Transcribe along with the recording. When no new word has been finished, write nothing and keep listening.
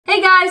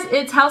guys,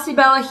 it's Halsey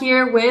Bella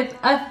here with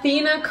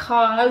Athena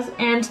Cos,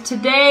 and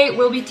today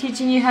we'll be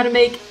teaching you how to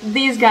make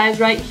these guys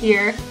right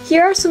here.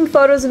 Here are some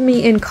photos of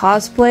me in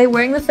cosplay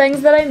wearing the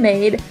fangs that I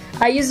made.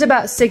 I used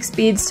about 6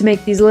 beads to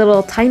make these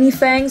little tiny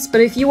fangs, but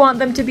if you want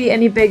them to be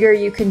any bigger,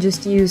 you can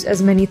just use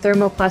as many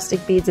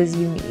thermoplastic beads as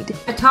you need.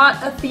 I taught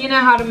Athena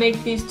how to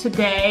make these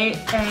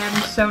today,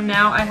 and so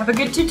now I have a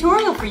good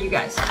tutorial for you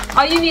guys.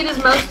 All you need is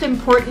most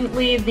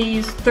importantly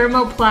these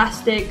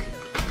thermoplastic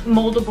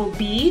moldable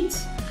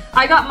beads.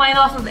 I got mine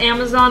off of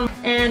Amazon,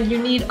 and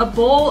you need a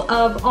bowl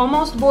of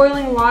almost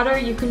boiling water.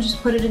 You can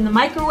just put it in the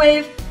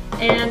microwave,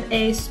 and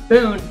a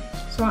spoon.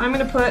 So I'm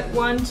gonna put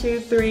 1, 2,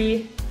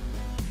 3,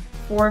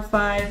 4,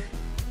 5,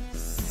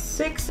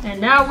 6,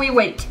 and now we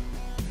wait.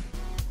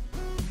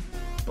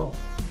 Boom.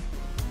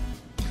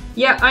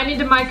 Yeah, I need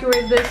to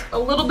microwave this a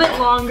little bit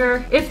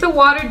longer. If the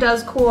water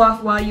does cool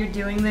off while you're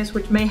doing this,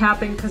 which may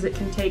happen because it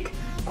can take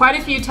quite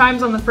a few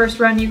times on the first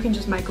run, you can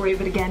just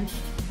microwave it again.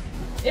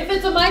 If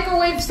it's a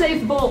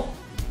microwave-safe bowl.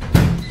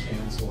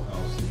 Cancel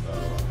Halsey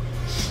Bella.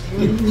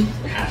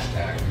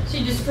 Hashtag.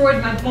 She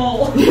destroyed my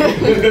bowl.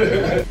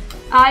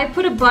 I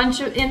put a bunch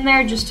in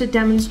there just to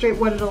demonstrate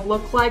what it'll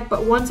look like,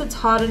 but once it's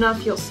hot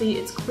enough, you'll see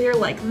it's clear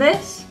like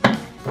this.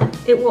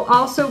 It will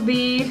also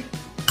be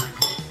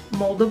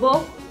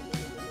moldable.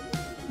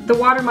 The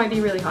water might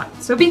be really hot,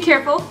 so be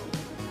careful.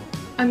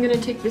 I'm gonna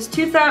take this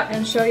tooth out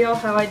and show y'all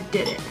how I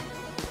did it.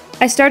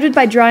 I started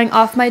by drying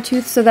off my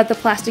tooth so that the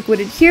plastic would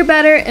adhere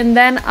better, and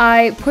then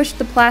I pushed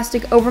the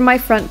plastic over my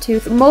front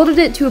tooth, molded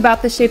it to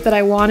about the shape that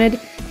I wanted,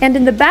 and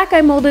in the back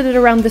I molded it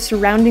around the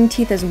surrounding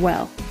teeth as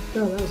well.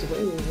 Oh, that was way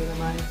easier than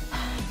mine.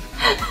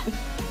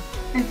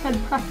 I've had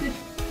practice.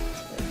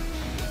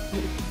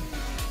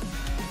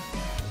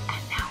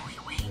 And now we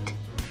wait.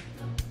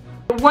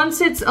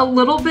 Once it's a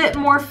little bit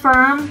more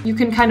firm, you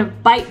can kind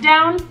of bite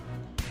down,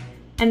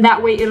 and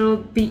that way it'll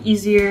be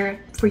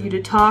easier for you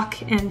to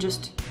talk and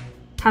just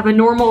have a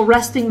normal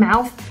resting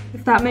mouth,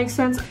 if that makes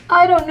sense.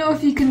 I don't know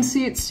if you can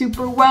see it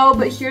super well,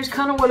 but here's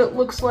kind of what it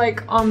looks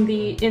like on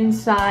the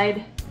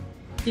inside.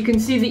 You can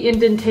see the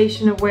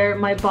indentation of where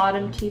my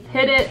bottom teeth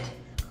hit it.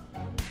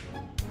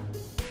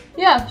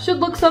 Yeah,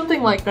 should look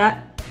something like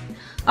that.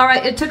 All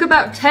right, it took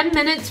about 10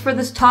 minutes for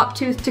this top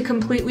tooth to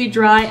completely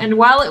dry, and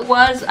while it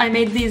was, I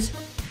made these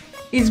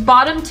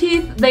bottom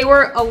teeth. They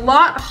were a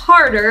lot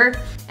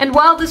harder. And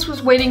while this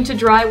was waiting to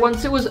dry,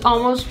 once it was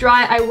almost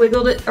dry, I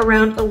wiggled it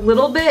around a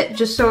little bit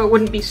just so it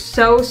wouldn't be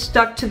so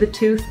stuck to the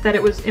tooth that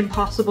it was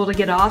impossible to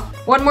get off.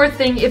 One more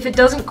thing, if it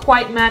doesn't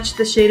quite match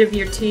the shade of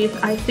your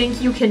teeth, I think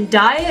you can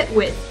dye it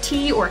with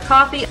tea or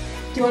coffee.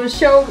 Do you want to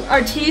show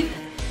our teeth?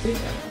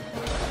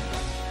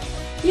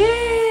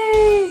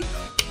 Yay!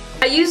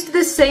 I used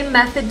this same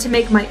method to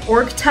make my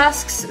orc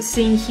tusks,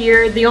 seen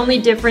here. The only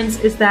difference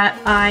is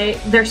that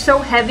they're so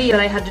heavy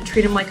that I had to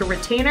treat them like a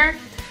retainer,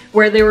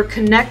 where they were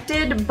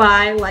connected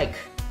by like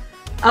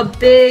a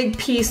big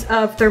piece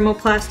of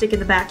thermoplastic in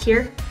the back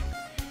here.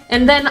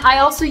 And then I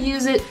also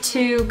use it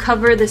to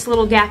cover this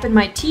little gap in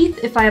my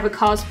teeth if I have a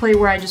cosplay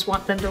where I just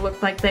want them to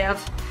look like they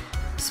have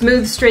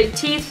smooth, straight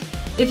teeth.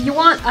 If you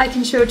want, I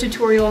can show a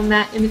tutorial on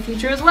that in the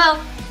future as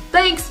well.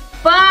 Thanks,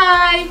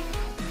 bye!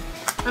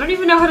 I don't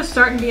even know how to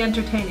start and be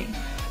entertaining.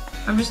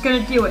 I'm just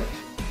gonna do it.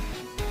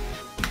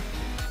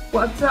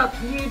 What's up,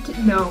 YouTube?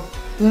 No.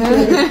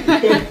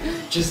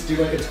 Just do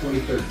like a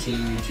 2013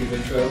 YouTube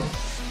intro.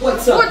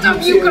 What's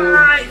up, you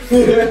guys?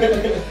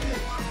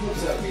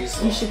 What's up,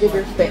 Lisa? You should give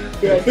your fan,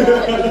 be like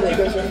that, like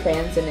gives your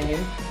fans a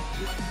name.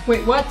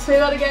 Wait, what? Say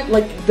that again?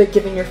 Like the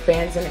giving your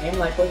fans a name,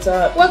 like what's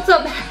up? What's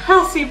up,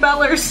 Halsey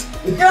Bellers?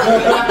 The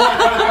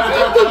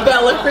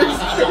Bellers.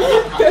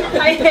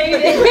 I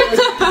hate it.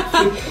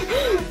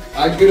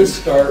 I'm gonna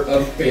start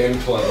a fan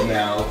club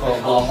now called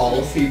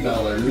the Halsey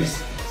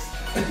Bellers.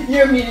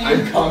 You're meaning.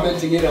 I'm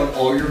commenting it on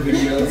all your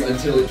videos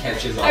until it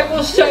catches on. I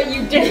will shut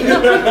you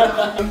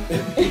down.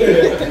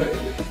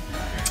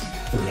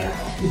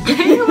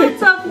 Hey,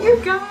 what's up, you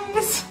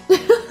guys?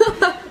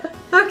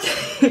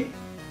 Okay.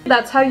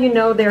 That's how you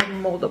know they're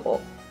moldable.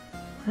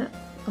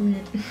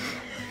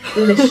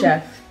 The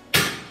chef.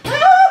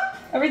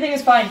 Everything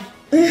is fine.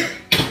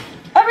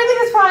 Everything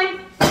is fine.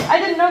 I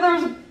didn't know there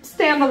was a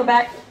stand on the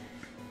back.